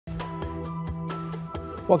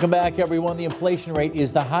Welcome back, everyone. The inflation rate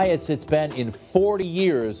is the highest it's been in 40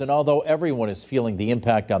 years. And although everyone is feeling the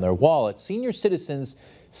impact on their wallet, senior citizens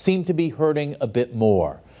seem to be hurting a bit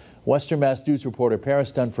more. Western Mass News reporter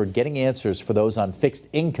Paris Dunford getting answers for those on fixed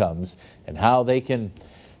incomes and how they can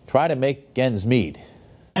try to make ends meet.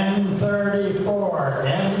 N34,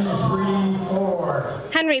 N34.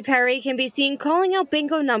 Henry Perry can be seen calling out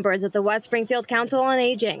bingo numbers at the West Springfield Council on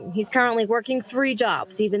Aging. He's currently working 3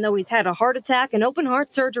 jobs, even though he's had a heart attack and open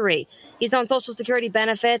heart surgery. He's on Social Security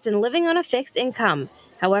benefits and living on a fixed income.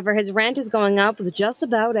 However, his rent is going up with just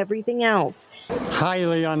about everything else.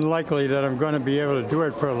 Highly unlikely that I'm going to be able to do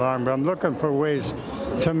it for long, but I'm looking for ways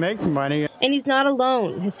to make money. And he's not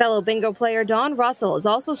alone. His fellow bingo player, Dawn Russell, is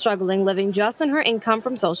also struggling living just on her income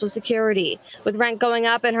from Social Security. With rent going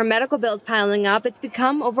up and her medical bills piling up, it's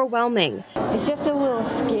become overwhelming. It's just a little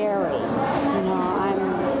scary. You know,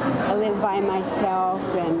 I live by myself,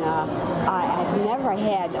 and I've never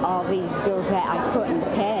had all these bills that I couldn't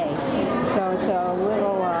pay. So it's a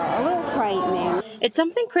little frightening. It's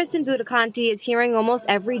something Kristen Budaconti is hearing almost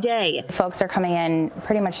every day. Folks are coming in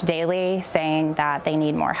pretty much daily saying that they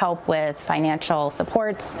need more help with financial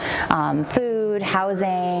supports, food,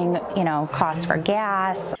 housing, costs for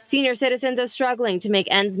gas. Senior citizens are struggling to make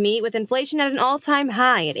ends meet with inflation at an all-time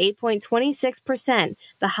high at 8.26%,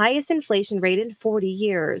 the highest inflation rate in 40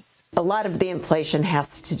 years. A lot of the inflation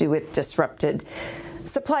has to do with disrupted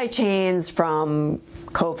supply chains from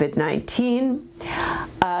COVID-19.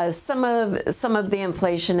 Some of the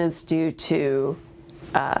inflation is due to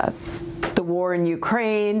the war in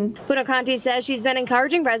Ukraine. Budaconti says she's been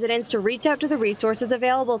encouraging residents to reach out to the resources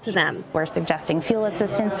available to them. We're suggesting fuel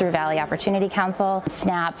assistance through Valley Opportunity Council,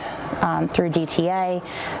 SNAP through DTA.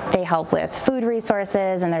 They help with food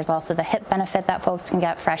resources, and there's also the HIP benefit that folks can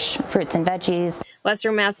get, fresh fruits and veggies.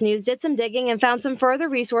 Western Mass News did some digging and found some further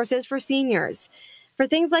resources for seniors. For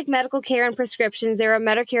things like medical care and prescriptions, there are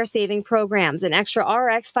Medicare saving programs and extra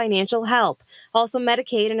RX financial help, also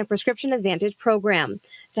Medicaid and a Prescription Advantage program.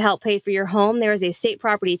 To help pay for your home, there is a state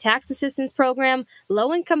property tax assistance program,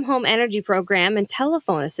 low-income home energy program, and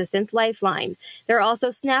telephone assistance lifeline. There are also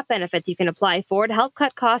SNAP benefits you can apply for to help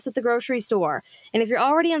cut costs at the grocery store. And if you're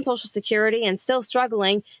already on Social Security and still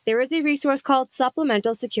struggling, there is a resource called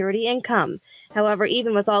Supplemental Security Income. However,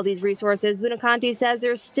 even with all these resources, Budaconti says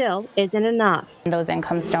there still isn't enough. Those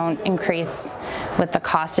incomes don't increase with the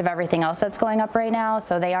cost of everything else that's going up right now,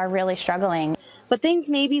 so they are really struggling. But things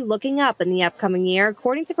may be looking up in the upcoming year,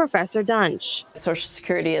 according to Professor Dunch. Social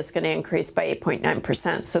Security is going to increase by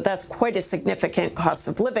 8.9%, so that's quite a significant cost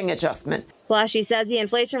of living adjustment. Plus, she says the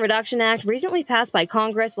Inflation Reduction Act recently passed by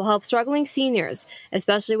Congress will help struggling seniors,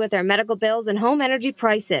 especially with their medical bills and home energy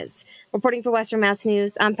prices. Reporting for Western Mass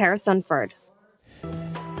News, I'm Paris Dunford.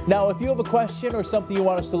 Now, if you have a question or something you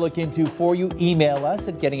want us to look into for you, email us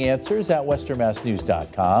at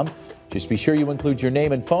gettinganswers@westernmassnews.com. Just be sure you include your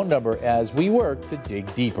name and phone number as we work to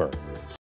dig deeper.